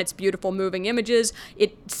going on. It's beautiful, moving images.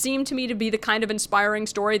 It seemed to me to be the kind of inspiring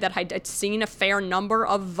story that I'd seen a fair number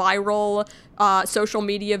of viral social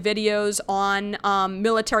media videos on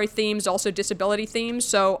military themes, also disability themes.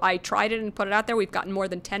 So I tried it and put it out there. We've gotten more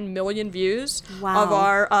than 10 million views of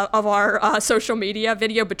our social media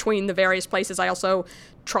video between the various places. I also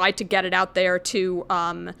tried to get it out there to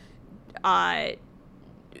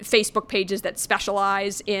Facebook pages that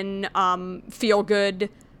specialize in feel-good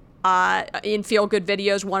in Feel Good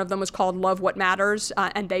Videos. One of them was called Love What Matters,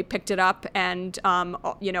 and they picked it up, and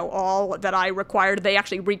all that I required, they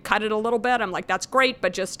actually recut it a little bit. I'm like, that's great,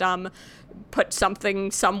 but just put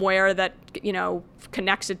something somewhere that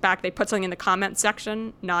connects it back. They put something in the comment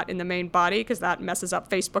section, not in the main body, because that messes up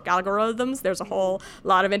Facebook algorithms. There's a whole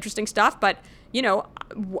lot of interesting stuff, but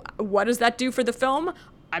what does that do for the film?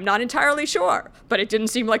 I'm not entirely sure, but it didn't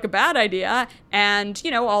seem like a bad idea. And,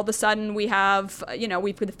 all of a sudden we have,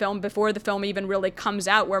 we put the film before the film even really comes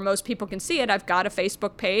out where most people can see it. I've got a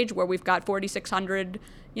Facebook page where we've got 4,600,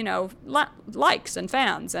 likes and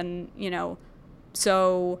fans. And,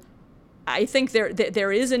 so I think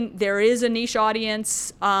there is a niche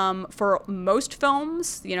audience for most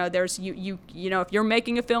films. There's if you're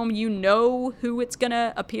making a film, who it's going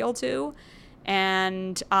to appeal to.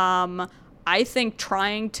 And I think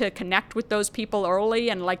trying to connect with those people early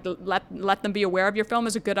and let them be aware of your film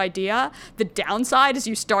is a good idea. The downside is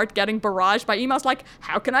you start getting barraged by emails like,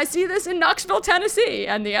 how can I see this in Knoxville, Tennessee?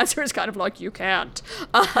 And the answer is kind of like, you can't.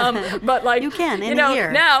 But like, you can in a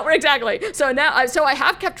year. Now, exactly. So now, I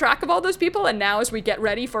have kept track of all those people. And now as we get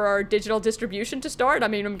ready for our digital distribution to start,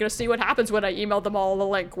 I'm going to see what happens when I email them all the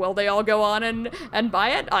link. Will they all go on and buy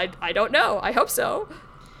it? I don't know. I hope so.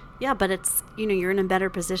 Yeah, but it's, you're in a better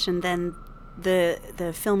position than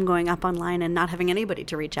the film going up online and not having anybody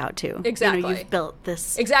to reach out to. Exactly. You've built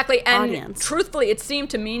this and audience. Truthfully, it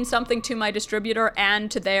seemed to mean something to my distributor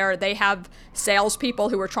and to they have salespeople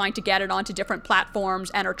who are trying to get it onto different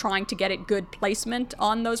platforms and are trying to get it good placement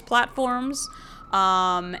on those platforms.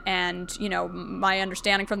 And my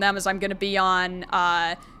understanding from them is I'm going to be on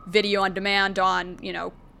video on demand on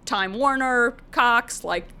Time Warner, Cox,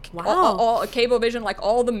 like all Cablevision, like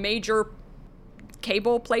all the major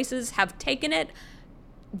cable places have taken it.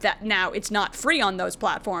 That now it's not free on those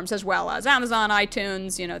platforms, as well as Amazon,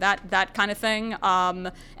 iTunes, that kind of thing.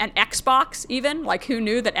 And Xbox, even, like, who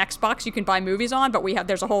knew that Xbox you can buy movies on? But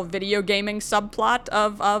there's a whole video gaming subplot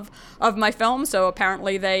of my film. So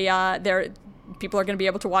apparently people are going to be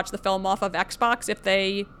able to watch the film off of Xbox if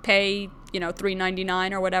they pay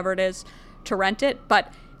 $3.99 or whatever it is to rent it.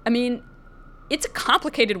 But it's a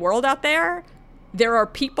complicated world out there. There are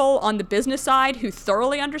people on the business side who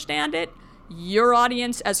thoroughly understand it. Your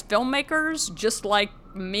audience as filmmakers, just like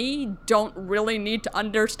me, don't really need to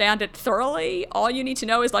understand it thoroughly. All you need to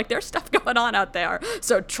know is, like, there's stuff going on out there.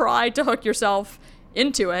 So try to hook yourself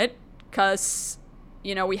into it, because,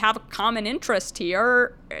 we have a common interest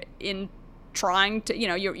here in trying to,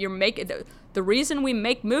 you're making, the reason we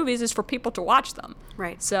make movies is for people to watch them.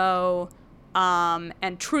 Right. So,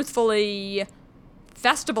 and truthfully,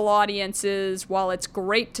 festival audiences, while it's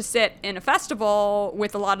great to sit in a festival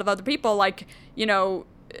with a lot of other people, like, that's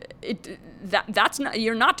not,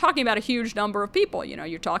 you're not talking about a huge number of people.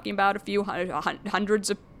 You're talking about a few hundreds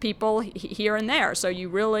of people here and there. So you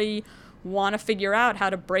really want to figure out how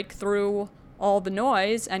to break through all the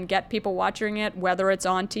noise and get people watching it, whether it's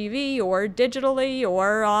on TV or digitally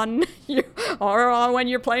or on when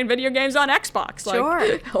you're playing video games on Xbox,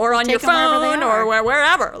 sure, or on your phone or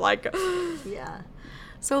wherever. Like, yeah.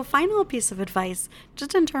 So, final piece of advice,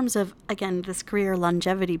 just in terms of, again, this career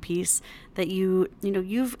longevity piece, that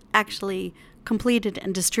you've actually completed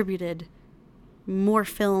and distributed more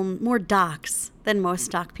docs than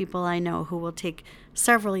most doc people I know, who will take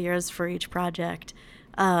several years for each project.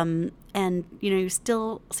 And, you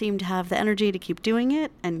still seem to have the energy to keep doing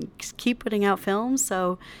it and keep putting out films.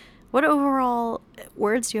 So what overall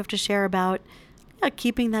words do you have to share about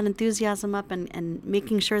keeping that enthusiasm up and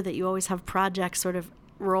making sure that you always have projects sort of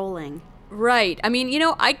rolling? Right.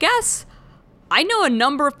 I guess I know a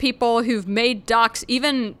number of people who've made docs,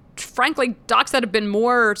 even frankly, docs that have been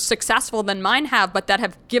more successful than mine have, but that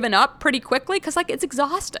have given up pretty quickly because, like, it's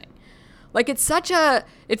exhausting. Like, it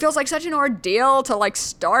feels like such an ordeal to, like,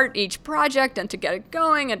 start each project and to get it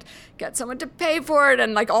going and get someone to pay for it.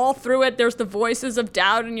 And, like, all through it, there's the voices of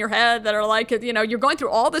doubt in your head that are like, you're going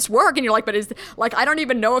through all this work and you're like, but I don't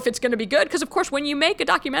even know if it's going to be good. Because, of course, when you make a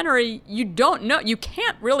documentary, you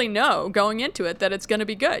can't really know going into it that it's going to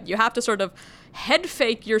be good. You have to sort of head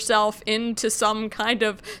fake yourself into some kind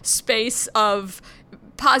of space of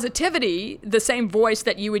positivity, the same voice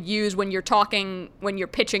that you would use when you're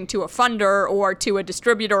pitching to a funder or to a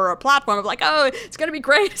distributor or a platform of, like, oh, it's going to be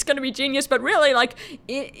great, it's going to be genius. But really, like,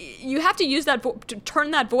 you have to use that to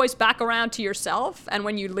turn that voice back around to yourself. And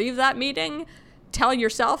when you leave that meeting, tell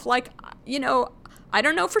yourself, like, I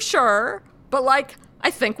don't know for sure, but, like,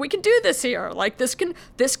 I think we can do this here. Like, this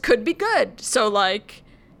could be good. So, like,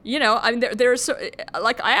 there's,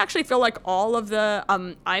 like, I actually feel like all of the,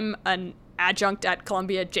 I'm an adjunct at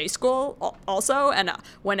Columbia J School also, and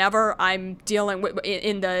whenever I'm dealing with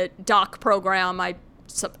in the doc program, I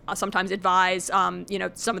sometimes advise some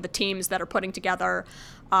of the teams that are putting together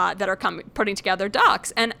putting together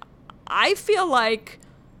docs, and I feel like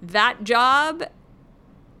that job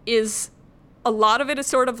is a lot of it is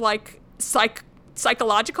sort of like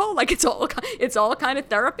psychological, like it's all kind of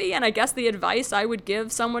therapy. And I guess the advice I would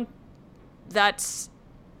give someone that's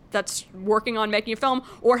working on making a film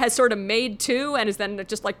or has sort of made two and is then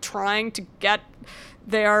just like trying to get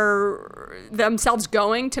themselves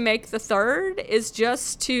going to make the third is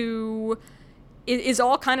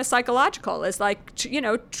all kind of psychological. It's like,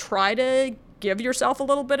 try to give yourself a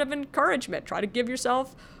little bit of encouragement, try to give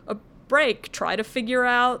yourself a break, try to figure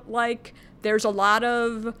out, like, there's a lot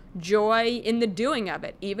of joy in the doing of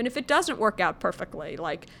it, even if it doesn't work out perfectly.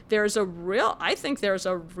 Like, I think there's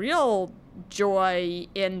a real joy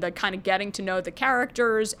in the kind of getting to know the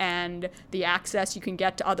characters and the access you can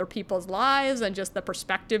get to other people's lives and just the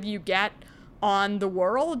perspective you get on the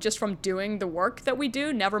world just from doing the work that we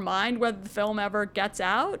do, never mind whether the film ever gets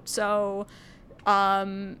out. So,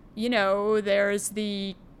 there's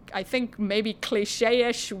the, I think maybe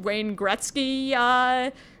cliche-ish Wayne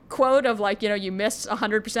Gretzky quote of like, you miss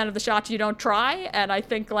 100% of the shots you don't try. And I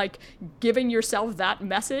think like giving yourself that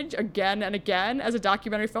message again and again as a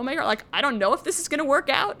documentary filmmaker, like, I don't know if this is going to work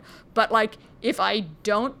out, but like, if I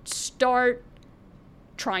don't start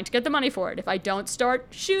trying to get the money for it, if I don't start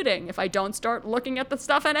shooting, if I don't start looking at the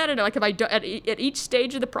stuff and editing, like if I don't, at each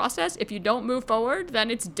stage of the process, if you don't move forward,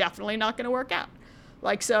 then it's definitely not going to work out.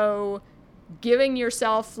 Like, so giving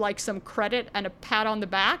yourself like some credit and a pat on the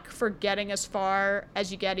back for getting as far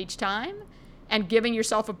as you get each time, and giving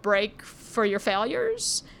yourself a break for your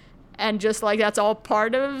failures, and just like that's all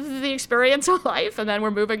part of the experience of life. And then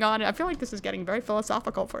we're moving on. I feel like this is getting very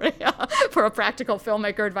philosophical for a practical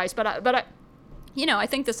filmmaker advice, but I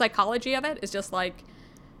think the psychology of it is just like,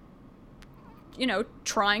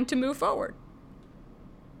 trying to move forward,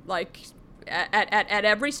 like at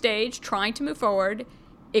every stage, trying to move forward,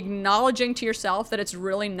 acknowledging to yourself that it's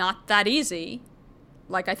really not that easy.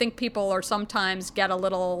 Like, I think people are sometimes get a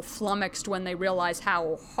little flummoxed when they realize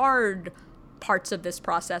how hard parts of this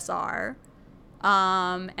process are,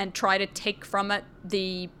 and try to take from it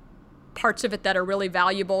the parts of it that are really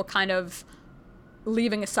valuable, kind of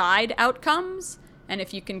leaving aside outcomes. And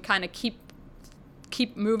if you can kind of keep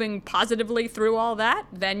moving positively through all that,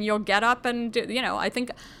 then you'll get up and I think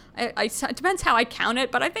it depends how I count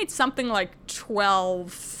it, but I've made something like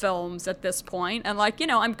 12 films at this point. And like,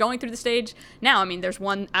 I'm going through the stage now. I mean, there's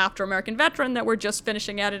one after American Veteran that we're just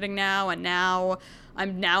finishing editing now. And now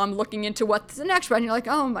I'm looking into what's the next one. And you're like,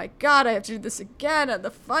 oh my God, I have to do this again, and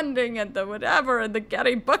the funding and the whatever and the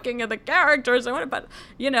getting booking and the characters and whatever.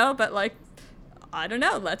 But like, I don't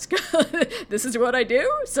know, let's go. This is what I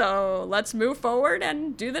do. So let's move forward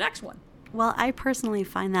and do the next one. Well, I personally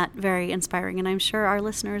find that very inspiring, and I'm sure our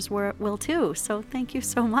listeners will too. So thank you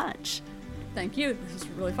so much. Thank you. This is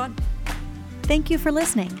really fun. Thank you for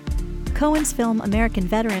listening. Cohen's film American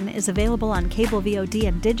Veteran is available on cable VOD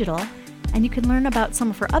and digital, and you can learn about some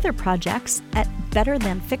of her other projects at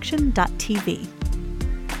betterthanfiction.tv.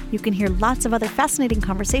 You can hear lots of other fascinating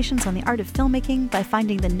conversations on the art of filmmaking by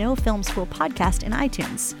finding the No Film School podcast in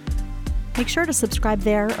iTunes. Make sure to subscribe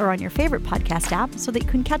there or on your favorite podcast app so that you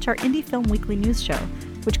can catch our Indie Film Weekly news show,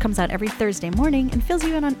 which comes out every Thursday morning and fills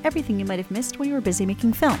you in on everything you might have missed when you were busy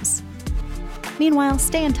making films. Meanwhile,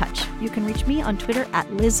 stay in touch. You can reach me on Twitter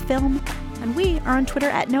 @LizFilm, and we are on Twitter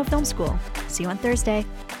 @NoFilmSchool. See you on Thursday.